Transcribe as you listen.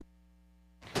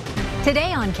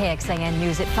Today on KXAN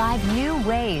News at 5, new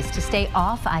ways to stay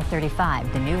off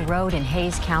I-35. The new road in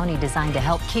Hays County designed to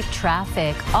help keep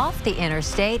traffic off the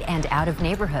interstate and out of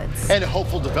neighborhoods. And a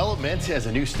hopeful development as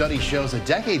a new study shows a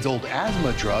decades-old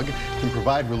asthma drug can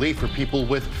provide relief for people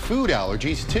with food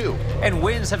allergies too. And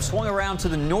winds have swung around to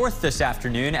the north this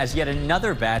afternoon as yet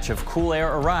another batch of cool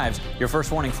air arrives. Your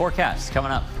first warning forecast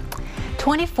coming up.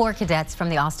 24 cadets from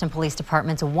the Austin Police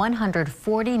Department's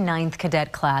 149th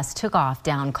cadet class took off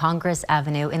down Congress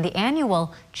Avenue in the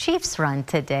annual Chiefs Run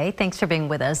today. Thanks for being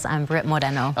with us. I'm Britt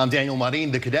Moreno. I'm Daniel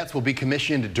Marin. The cadets will be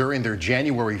commissioned during their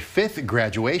January 5th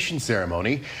graduation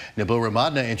ceremony. Nabil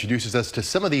Ramadna introduces us to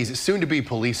some of these soon-to-be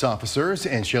police officers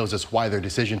and shows us why their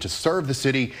decision to serve the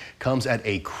city comes at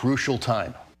a crucial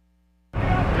time.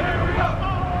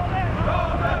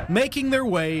 Making their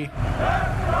way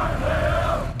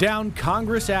down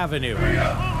Congress Avenue.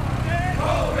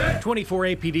 24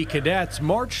 APD cadets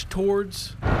march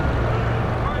towards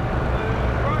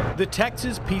the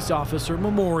Texas Peace Officer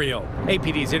Memorial.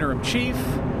 APD's interim chief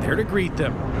there to greet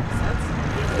them.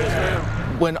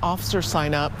 When officers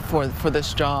sign up for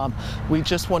this job, we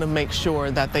just want to make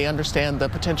sure that they understand the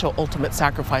potential ultimate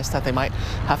sacrifice that they might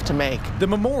have to make. The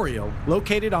memorial,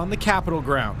 located on the Capitol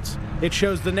grounds. It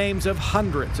shows the names of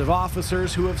hundreds of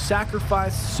officers who have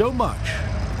sacrificed so much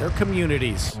for their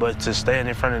communities. But to stand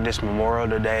in front of this memorial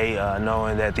today,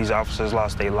 knowing that these officers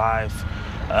lost their life,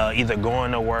 either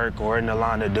going to work or in the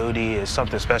line of duty, is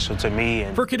something special to me.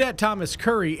 For Cadet Thomas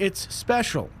Curry, it's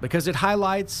special because it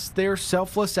highlights their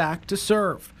selfless act to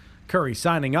serve. Curry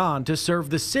signing on to serve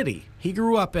the city he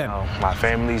grew up in. My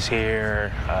family's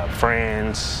here,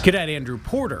 friends. Cadet Andrew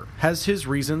Porter has his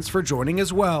reasons for joining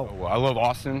as well. I love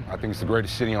Austin. I think it's the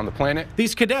greatest city on the planet.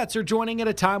 These cadets are joining at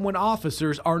a time when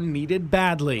officers are needed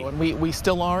badly. And we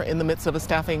still are in the midst of a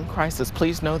staffing crisis,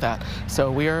 please know that.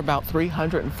 So we are about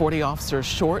 340 officers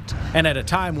short. And at a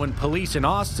time when police in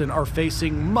Austin are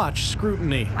facing much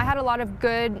scrutiny. I had a lot of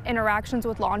good interactions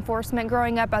with law enforcement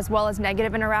growing up, as well as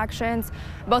negative interactions.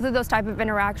 Both of those type of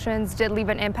interactions did leave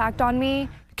an impact on me.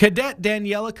 Cadet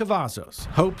Daniela Cavazos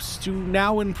hopes to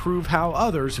now improve how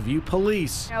others view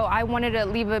police. I wanted to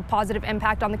leave a positive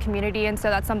impact on the community, and so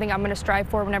that's something I'm going to strive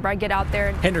for whenever I get out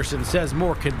there. Henderson says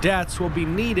more cadets will be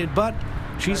needed, but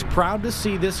she's proud to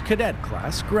see this cadet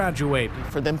class graduate.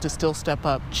 For them to still step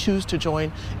up, choose to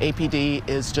join APD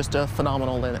is just a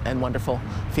phenomenal and wonderful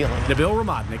feeling. Nabil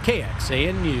Ramadna,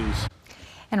 KXAN News.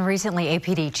 And recently,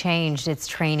 APD changed its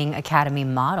training academy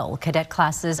model. Cadet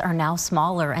classes are now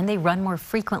smaller and they run more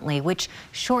frequently, which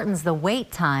shortens the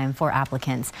wait time for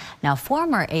applicants. Now,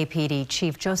 former APD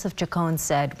Chief Joseph Chacon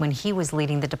said when he was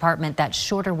leading the department that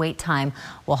shorter wait time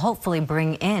will hopefully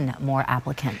bring in more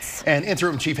applicants. And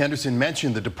Interim Chief Henderson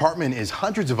mentioned the department is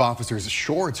hundreds of officers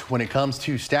short when it comes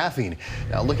to staffing.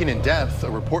 Now, looking in depth, a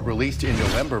report released in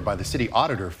November by the city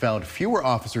auditor found fewer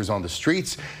officers on the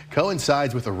streets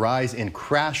coincides with a rise in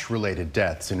crash-related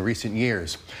deaths in recent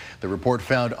years. The report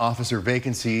found officer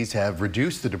vacancies have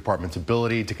reduced the department's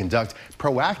ability to conduct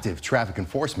proactive traffic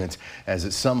enforcement,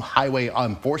 as some Highway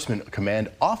Enforcement Command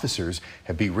officers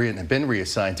have been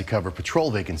reassigned to cover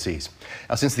patrol vacancies.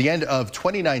 Now, since the end of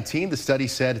 2019, the study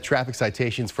said traffic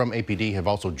citations from APD have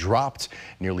also dropped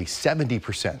nearly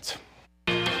 70%.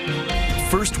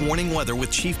 First warning weather with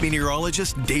Chief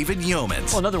Meteorologist David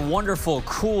Yeomans. Well, another wonderful,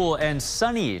 cool and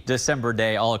sunny December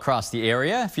day all across the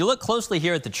area. If you look closely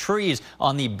here at the trees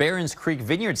on the Barons Creek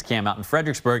Vineyards camp out in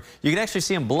Fredericksburg, you can actually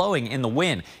see them blowing in the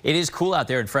wind. It is cool out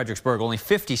there in Fredericksburg, only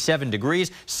 57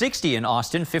 degrees, 60 in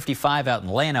Austin, 55 out in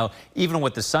Llano. Even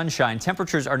with the sunshine,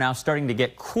 temperatures are now starting to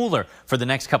get cooler for the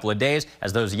next couple of days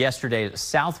as those yesterday's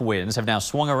south winds have now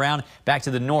swung around back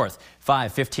to the north.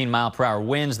 15-mile-per-hour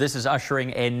winds. This is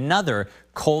ushering another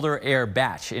colder air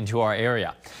batch into our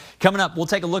area. Coming up, we'll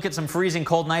take a look at some freezing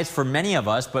cold nights for many of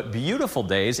us, but beautiful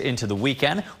days into the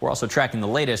weekend. We're also tracking the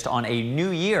latest on a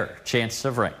new year chance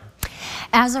of rain.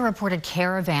 As a reported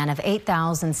caravan of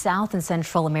 8,000 South and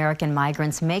Central American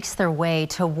migrants makes their way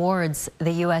towards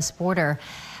the U.S. border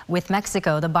with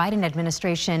Mexico, the Biden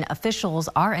administration officials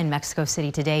are in Mexico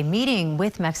City today meeting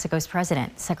with Mexico's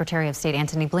president. Secretary of State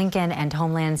Antony Blinken and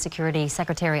Homeland Security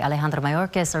Secretary Alejandro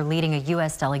Mayorkas are leading a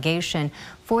U.S. delegation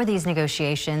for these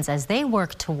negotiations as they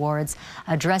work towards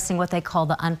addressing what they call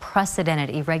the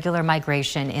unprecedented irregular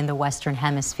migration in the Western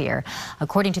Hemisphere.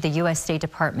 According to the U.S. State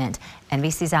Department,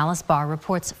 NBC's Alice Barr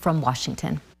reports from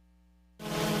Washington.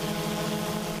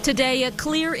 Today, a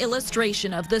clear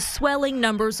illustration of the swelling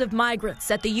numbers of migrants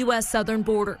at the U.S. southern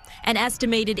border. An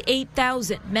estimated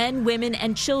 8,000 men, women,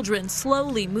 and children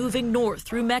slowly moving north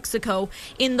through Mexico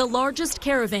in the largest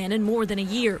caravan in more than a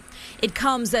year. It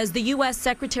comes as the U.S.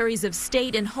 Secretaries of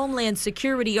State and Homeland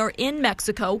Security are in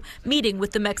Mexico meeting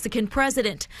with the Mexican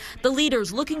president. The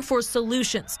leaders looking for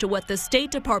solutions to what the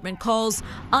State Department calls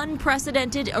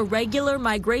unprecedented irregular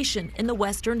migration in the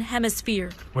Western Hemisphere.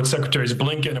 What Secretaries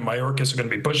Blinken and Mayorkas are going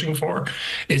to be pushing for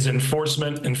is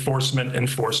enforcement, enforcement,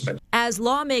 enforcement. As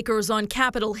lawmakers on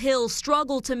Capitol Hill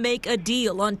struggle to make a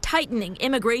deal on tightening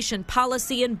immigration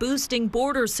policy and boosting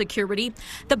border security,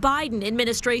 the Biden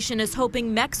administration is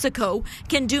hoping Mexico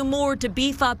can do more to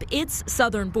beef up its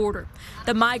southern border.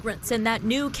 The migrants in that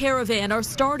new caravan are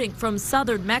starting from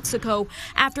southern Mexico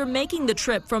after making the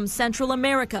trip from Central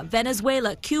America,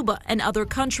 Venezuela, Cuba, and other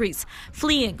countries,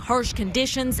 fleeing harsh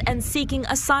conditions and seeking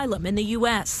asylum in the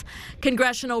U.S.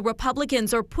 Congressional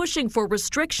Republicans are pushing for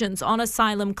restrictions on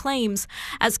asylum claims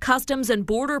as Customs and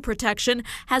Border Protection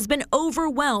has been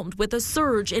overwhelmed with a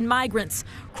surge in migrants.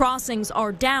 Crossings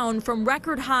are down from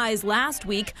record highs last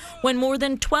week when more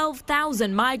than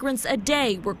 12,000 migrants a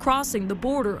day were crossing the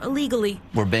border illegally.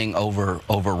 We're being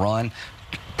overrun.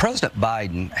 President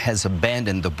Biden has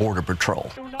abandoned the Border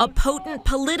Patrol. A potent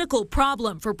political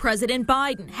problem for President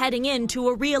Biden heading into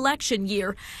a re-election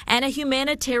year and a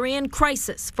humanitarian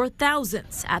crisis for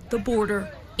thousands at the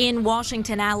border. In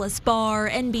Washington, Alice Barr,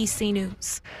 NBC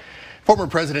News. Former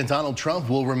President Donald Trump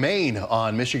will remain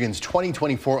on Michigan's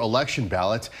 2024 election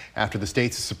ballot after the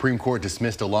state's Supreme Court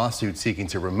dismissed a lawsuit seeking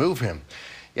to remove him.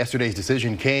 Yesterday's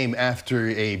decision came after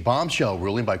a bombshell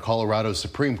ruling by Colorado's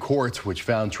Supreme Court, which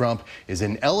found Trump is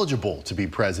ineligible to be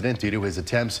president due to his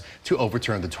attempts to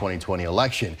overturn the 2020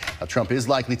 election. Now, Trump is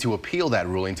likely to appeal that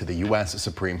ruling to the U.S.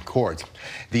 Supreme Court.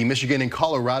 The Michigan and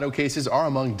Colorado cases are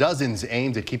among dozens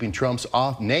aimed at keeping Trump's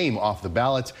name off the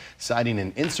ballot, citing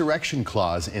an insurrection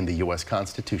clause in the U.S.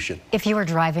 Constitution. If you were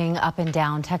driving up and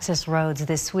down Texas roads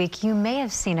this week, you may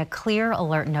have seen a clear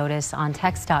alert notice on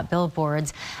TxDOT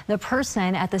billboards. The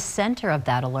person at the center of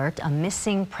that alert, a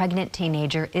missing pregnant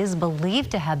teenager, is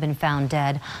believed to have been found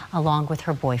dead along with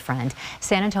her boyfriend.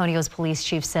 San Antonio's police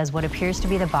chief says what appears to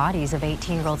be the bodies of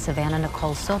 18-year-old Savannah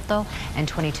Nicole Soto and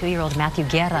 22-year-old Matthew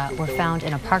Guerra were found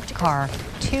in a parked car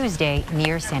Tuesday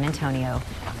near San Antonio.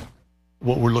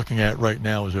 What we're looking at right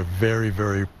now is a very,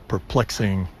 very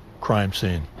perplexing crime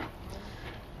scene.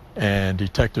 And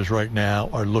detectives right now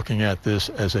are looking at this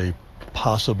as a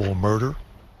possible murder.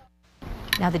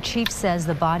 Now, the chief says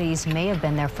the bodies may have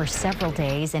been there for several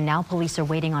days, and now police are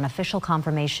waiting on official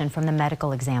confirmation from the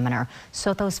medical examiner.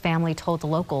 Soto's family told the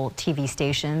local TV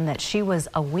station that she was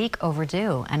a week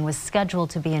overdue and was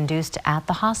scheduled to be induced at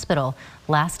the hospital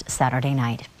last Saturday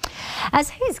night. As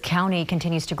Hays County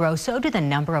continues to grow, so do the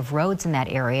number of roads in that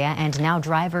area, and now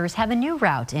drivers have a new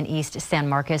route in East San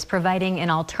Marcos, providing an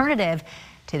alternative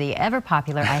to the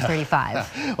ever-popular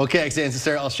I-35. Well, KXAN's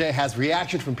Sarah Alsheh has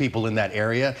reaction from people in that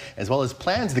area, as well as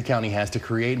plans the county has to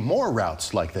create more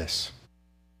routes like this.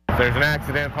 If there's an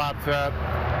accident pops up,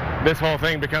 this whole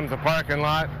thing becomes a parking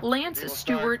lot. Lance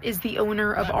Stewart is the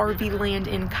owner of RV land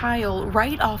in Kyle,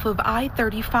 right off of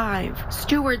I-35.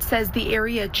 Stewart says the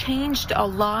area changed a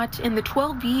lot in the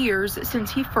 12 years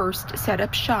since he first set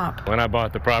up shop. When I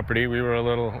bought the property, we were a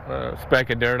little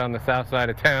speck of dirt on the south side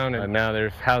of town, and now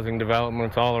there's housing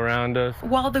developments all around us.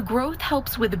 While the growth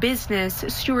helps with business,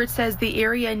 Stewart says the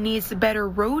area needs better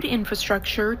road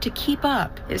infrastructure to keep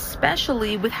up,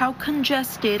 especially with how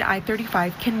congested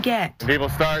I-35 can get. People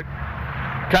start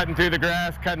cutting through the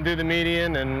grass, cutting through the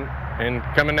median, and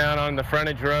coming down on the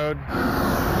frontage road.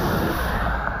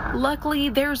 Luckily,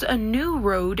 there's a new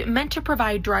road meant to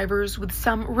provide drivers with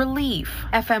some relief.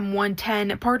 FM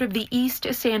 110, part of the East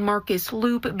San Marcos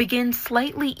Loop, begins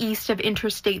slightly east of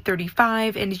Interstate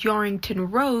 35 and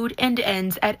Yarrington Road and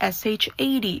ends at SH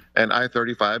 80. And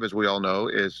I-35, as we all know,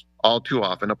 is all too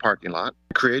often a parking lot.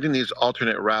 Creating these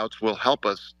alternate routes will help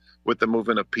us with the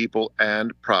movement of people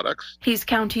and products. Hays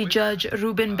County Judge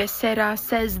Ruben Becerra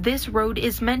says this road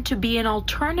is meant to be an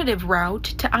alternative route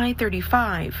to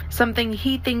I-35, something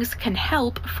he thinks can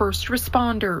help first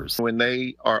responders. When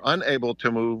they are unable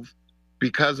to move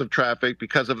because of traffic,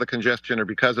 because of the congestion, or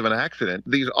because of an accident,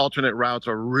 these alternate routes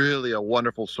are really a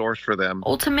wonderful source for them.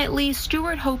 Ultimately,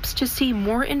 Stewart hopes to see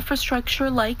more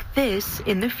infrastructure like this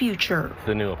in the future.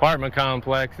 The new apartment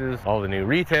complexes, all the new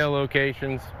retail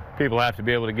locations. People have to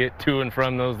be able to get to and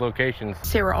from those locations.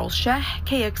 Sarah Alsheh,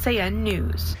 KXAN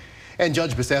News. And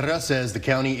Judge Becerra says the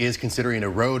county is considering a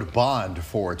road bond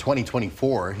for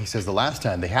 2024. He says the last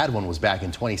time they had one was back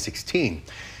in 2016.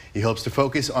 He hopes to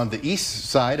focus on the east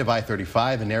side of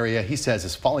I-35, an area he says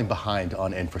is falling behind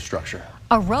on infrastructure.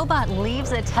 A robot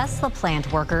leaves a Tesla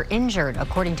plant worker injured,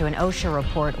 according to an OSHA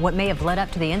report. What may have led up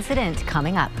to the incident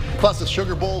coming up. Plus a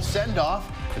Sugar Bowl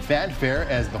send-off, the fanfare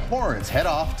as the Horns head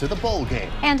off to the bowl game.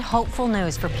 And hopeful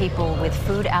news for people with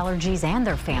food allergies and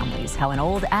their families. How an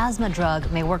old asthma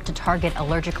drug may work to target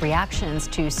allergic reactions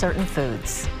to certain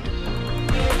foods.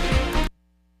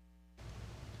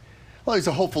 Well, there's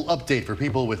a hopeful update for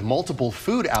people with multiple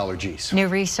food allergies. New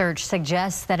research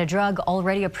suggests that a drug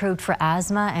already approved for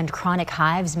asthma and chronic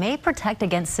hives may protect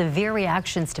against severe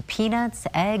reactions to peanuts,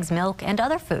 eggs, milk, and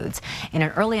other foods. In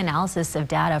an early analysis of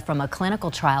data from a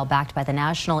clinical trial backed by the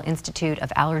National Institute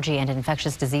of Allergy and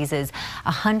Infectious Diseases,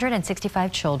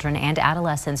 165 children and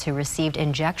adolescents who received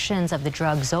injections of the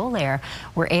drug Xolair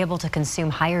were able to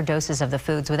consume higher doses of the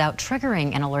foods without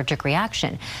triggering an allergic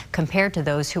reaction, compared to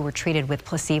those who were treated with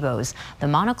placebos. The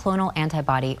monoclonal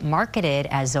antibody marketed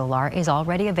as Xolair is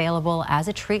already available as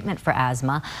a treatment for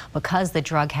asthma. Because the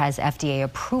drug has FDA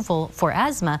approval for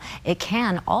asthma, it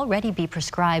can already be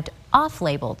prescribed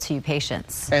off-label to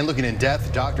patients. And looking in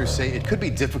depth, doctors say it could be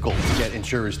difficult to get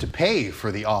insurers to pay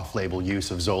for the off-label use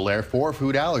of Xolair for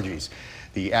food allergies.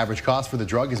 The average cost for the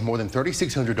drug is more than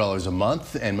 $3,600 a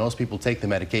month, and most people take the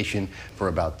medication for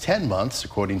about 10 months,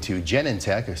 according to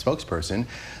Genentech, a spokesperson.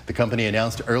 The company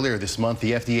announced earlier this month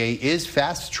the FDA is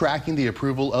fast-tracking the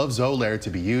approval of Xolair to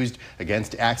be used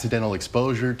against accidental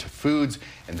exposure to foods,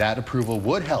 and that approval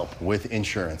would help with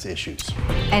insurance issues.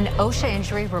 An OSHA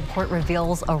injury report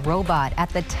reveals a robot at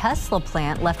the Tesla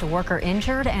plant left a worker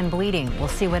injured and bleeding. We'll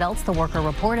see what else the worker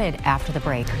reported after the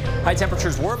break. High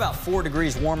temperatures were about 4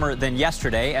 degrees warmer than yesterday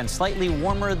and slightly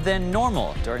warmer than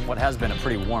normal during what has been a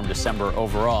pretty warm December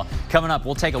overall. Coming up,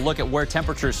 we'll take a look at where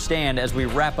temperatures stand as we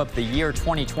wrap up the year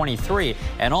 2023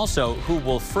 and also who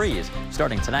will freeze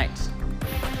starting tonight.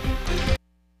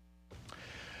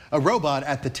 A robot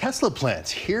at the Tesla plant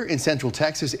here in Central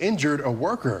Texas injured a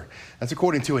worker. That's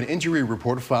according to an injury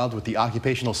report filed with the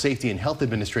Occupational Safety and Health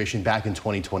Administration back in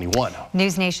 2021.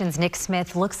 News Nation's Nick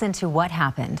Smith looks into what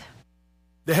happened.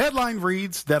 The headline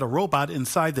reads that a robot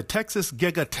inside the Texas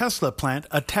Giga Tesla plant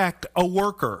attacked a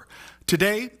worker.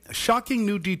 Today, shocking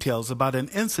new details about an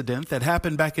incident that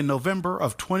happened back in November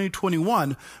of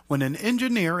 2021 when an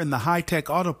engineer in the high-tech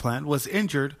auto plant was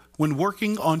injured when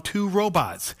working on 2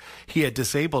 robots. He had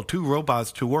disabled 2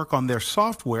 robots to work on their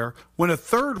software when a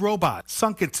third robot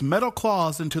sunk its metal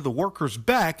claws into the worker's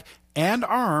back and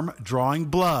arm, drawing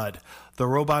blood. The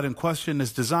robot in question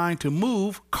is designed to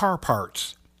move car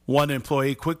parts. One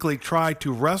employee quickly tried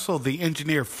to wrestle the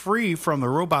engineer free from the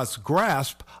robot's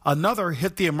grasp. Another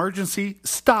hit the emergency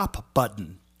stop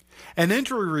button. An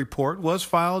injury report was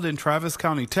filed in Travis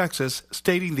County, Texas,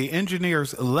 stating the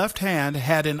engineer's left hand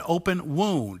had an open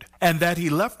wound and that he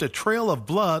left a trail of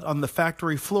blood on the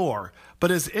factory floor. But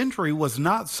his injury was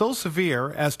not so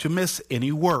severe as to miss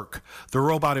any work. The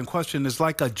robot in question is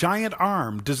like a giant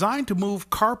arm designed to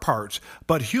move car parts,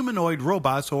 but humanoid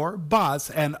robots or bots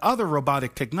and other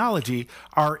robotic technology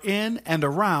are in and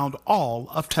around all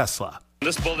of Tesla.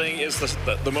 This building is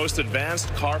the most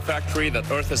advanced car factory that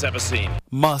Earth has ever seen.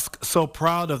 Musk, so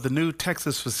proud of the new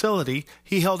Texas facility,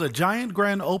 he held a giant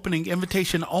grand opening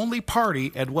invitation-only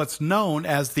party at what's known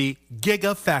as the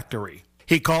Giga Factory.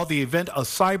 He called the event a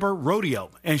cyber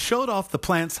rodeo and showed off the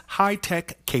plant's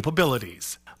high-tech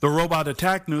capabilities. The robot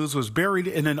attack news was buried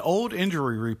in an old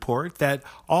injury report that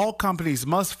all companies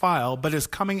must file, but is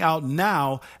coming out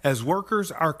now as workers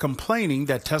are complaining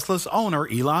that Tesla's owner,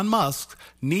 Elon Musk's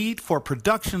need for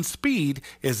production speed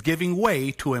is giving way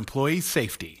to employee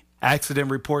safety. Accident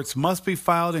reports must be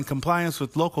filed in compliance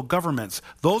with local governments.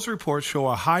 Those reports show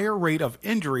a higher rate of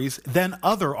injuries than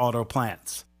other auto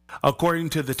plants.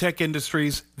 According to the tech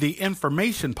industry's The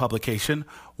Information publication,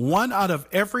 1 out of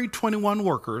every 21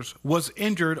 workers was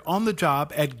injured on the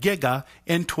job at Giga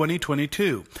in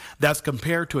 2022. That's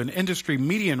compared to an industry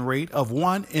median rate of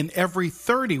 1 in every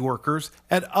 30 workers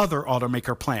at other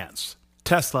automaker plants.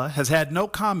 Tesla has had no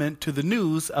comment to the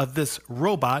news of this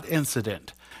robot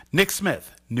incident. Nick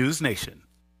Smith, News Nation.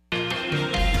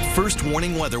 First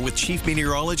warning weather with Chief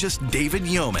Meteorologist David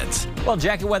Yeomans. Well,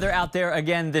 jacket weather out there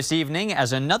again this evening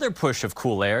as another push of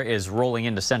cool air is rolling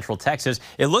into Central Texas.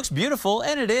 It looks beautiful,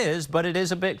 and it is, but it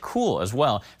is a bit cool as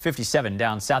well. 57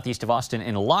 down southeast of Austin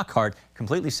in Lockhart.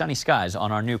 Completely sunny skies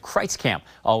on our new Kreitz camp,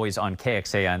 always on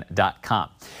KXAN.com.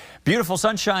 Beautiful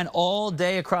sunshine all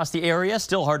day across the area.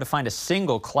 Still hard to find a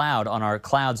single cloud on our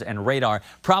clouds and radar.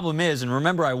 Problem is, and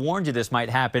remember I warned you this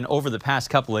might happen over the past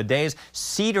couple of days,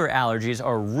 cedar allergies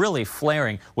are really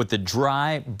flaring with the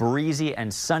dry, breezy,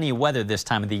 and sunny weather this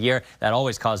time of the year. That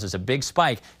always causes a big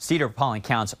spike. Cedar pollen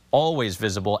counts always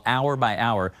visible hour by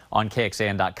hour on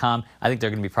KXAN.com. I think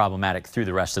they're going to be problematic through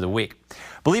the rest of the week.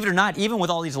 Believe it or not, even with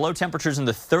all these low temperatures in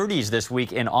the 30s this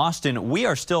week in Austin, we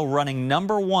are still running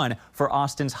 #1 for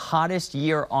Austin's hottest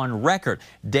year on record.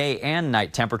 Day and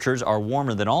night temperatures are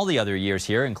warmer than all the other years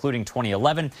here, including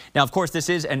 2011. Now, of course, this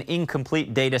is an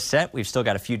incomplete data set. We've still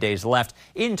got a few days left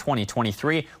in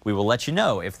 2023. We will let you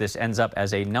know if this ends up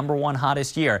as a #1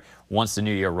 hottest year once the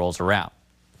new year rolls around.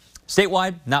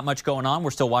 Statewide, not much going on.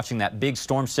 We're still watching that big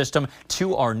storm system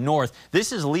to our north.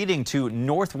 This is leading to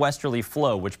northwesterly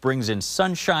flow, which brings in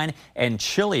sunshine and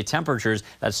chilly temperatures.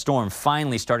 That storm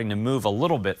finally starting to move a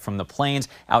little bit from the plains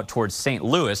out towards St.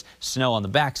 Louis. Snow on the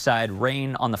backside,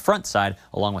 rain on the front side,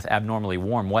 along with abnormally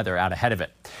warm weather out ahead of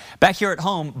it. Back here at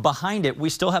home, behind it, we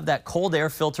still have that cold air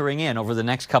filtering in over the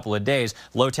next couple of days.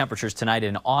 Low temperatures tonight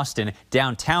in Austin,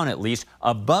 downtown at least,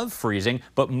 above freezing,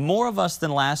 but more of us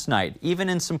than last night, even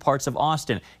in some parts of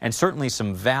Austin, and certainly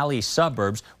some valley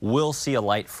suburbs will see a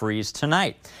light freeze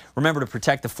tonight. Remember to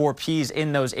protect the 4 Ps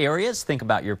in those areas. Think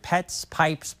about your pets,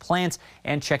 pipes, plants,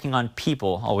 and checking on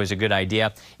people. Always a good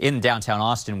idea. In downtown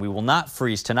Austin, we will not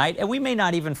freeze tonight, and we may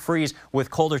not even freeze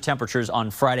with colder temperatures on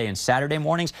Friday and Saturday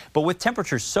mornings, but with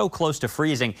temperatures so close to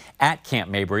freezing at Camp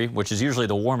Mabry, which is usually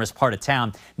the warmest part of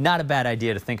town, not a bad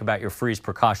idea to think about your freeze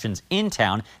precautions in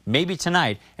town, maybe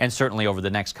tonight, and certainly over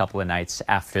the next couple of nights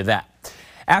after that.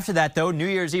 After that, though, New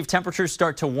Year's Eve temperatures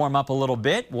start to warm up a little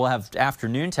bit. We'll have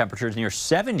afternoon temperatures near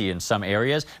 70 in some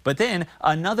areas, but then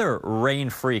another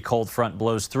rain-free cold front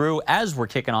blows through as we're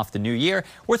kicking off the new year.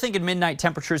 We're thinking midnight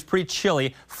temperatures pretty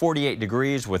chilly, 48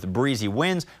 degrees with breezy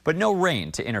winds, but no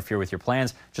rain to interfere with your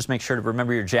plans. Just make sure to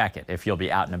remember your jacket if you'll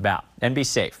be out and about, and be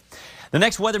safe. The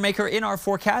next weather maker in our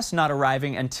forecast not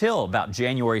arriving until about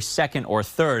January 2nd or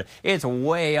 3rd. It's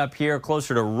way up here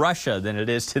closer to Russia than it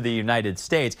is to the United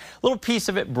States. A little piece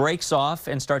of it breaks off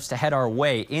and starts to head our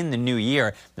way in the new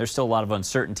year. There's still a lot of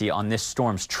uncertainty on this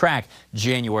storm's track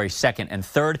January 2nd and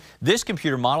 3rd. This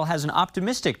computer model has an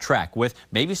optimistic track with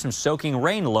maybe some soaking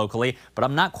rain locally, but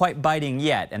I'm not quite biting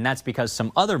yet, and that's because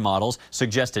some other models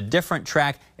suggest a different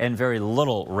track and very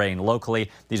little rain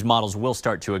locally. These models will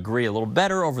start to agree a little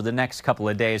better over the next couple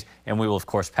of days, and we will of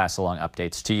course pass along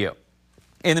updates to you.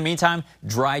 In the meantime,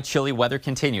 dry, chilly weather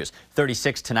continues.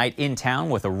 36 tonight in town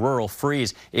with a rural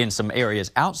freeze in some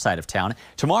areas outside of town.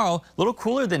 Tomorrow, a little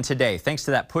cooler than today thanks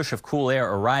to that push of cool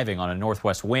air arriving on a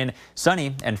northwest wind.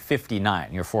 Sunny and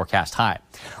 59, your forecast high.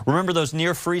 Remember those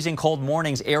near freezing cold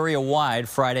mornings area-wide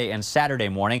Friday and Saturday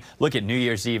morning. Look at New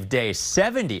Year's Eve day,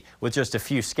 70 with just a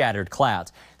few scattered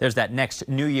clouds. There's that next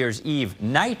New Year's Eve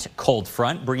night cold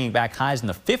front bringing back highs in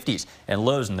the 50s and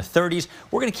lows in the 30s.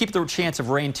 We're going to keep the chance of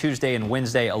rain Tuesday and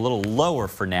Wednesday a little lower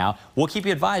for now. We'll keep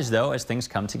you advised, though, as things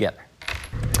come together.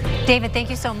 David, thank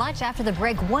you so much. After the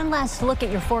break, one last look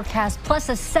at your forecast, plus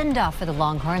a send-off for the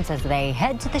Longhorns as they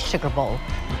head to the Sugar Bowl.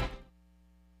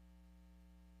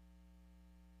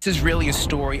 This is really a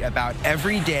story about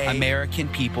everyday American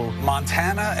people.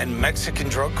 Montana and Mexican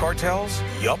drug cartels?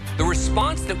 Yup. The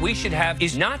response that we should have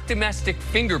is not domestic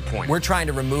finger pointing. We're trying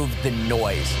to remove the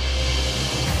noise.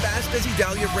 Fast as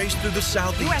Idalia raced through the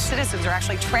southeast. U.S. citizens are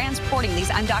actually transporting these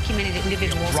undocumented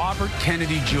individuals. Robert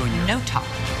Kennedy Jr. No talk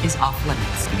is off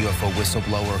limits. The UFO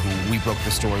whistleblower who we broke the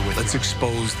story with. Let's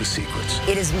expose the secrets.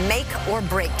 It is make or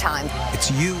break time. It's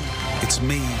you, it's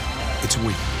me, it's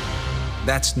we.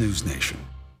 That's News Nation.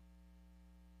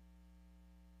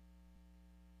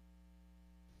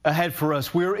 Ahead for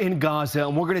us, we're in Gaza,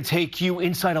 and we're going to take you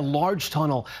inside a large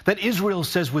tunnel that Israel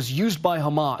says was used by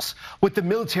Hamas. What the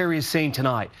military is saying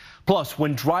tonight. Plus,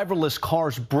 when driverless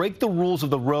cars break the rules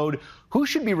of the road, who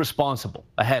should be responsible?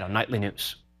 Ahead on Nightly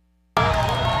News.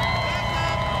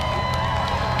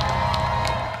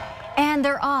 And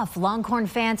they're off. Longhorn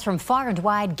fans from far and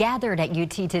wide gathered at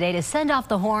UT today to send off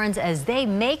the horns as they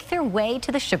make their way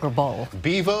to the Sugar Bowl.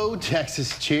 Bevo,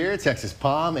 Texas Cheer, Texas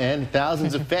Palm, and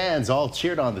thousands of fans all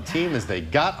cheered on the team as they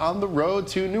got on the road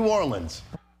to New Orleans.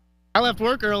 I left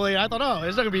work early. I thought, oh,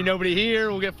 there's not going to be nobody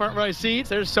here. We'll get front row seats.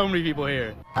 There's so many people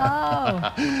here.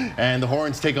 Oh. And the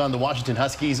Horns take on the Washington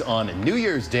Huskies on New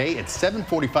Year's Day at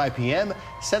 7:45 p.m.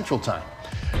 Central Time.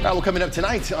 All right, well, coming up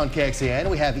tonight on KXAN,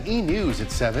 we have E-News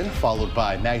at 7, followed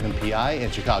by Magnum PI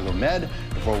and Chicago Med,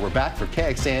 before we're back for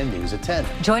KXAN News at 10.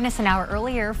 Join us an hour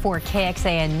earlier for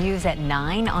KXAN News at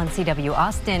 9 on CW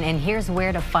Austin, and here's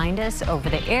where to find us over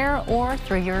the air or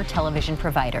through your television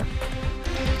provider.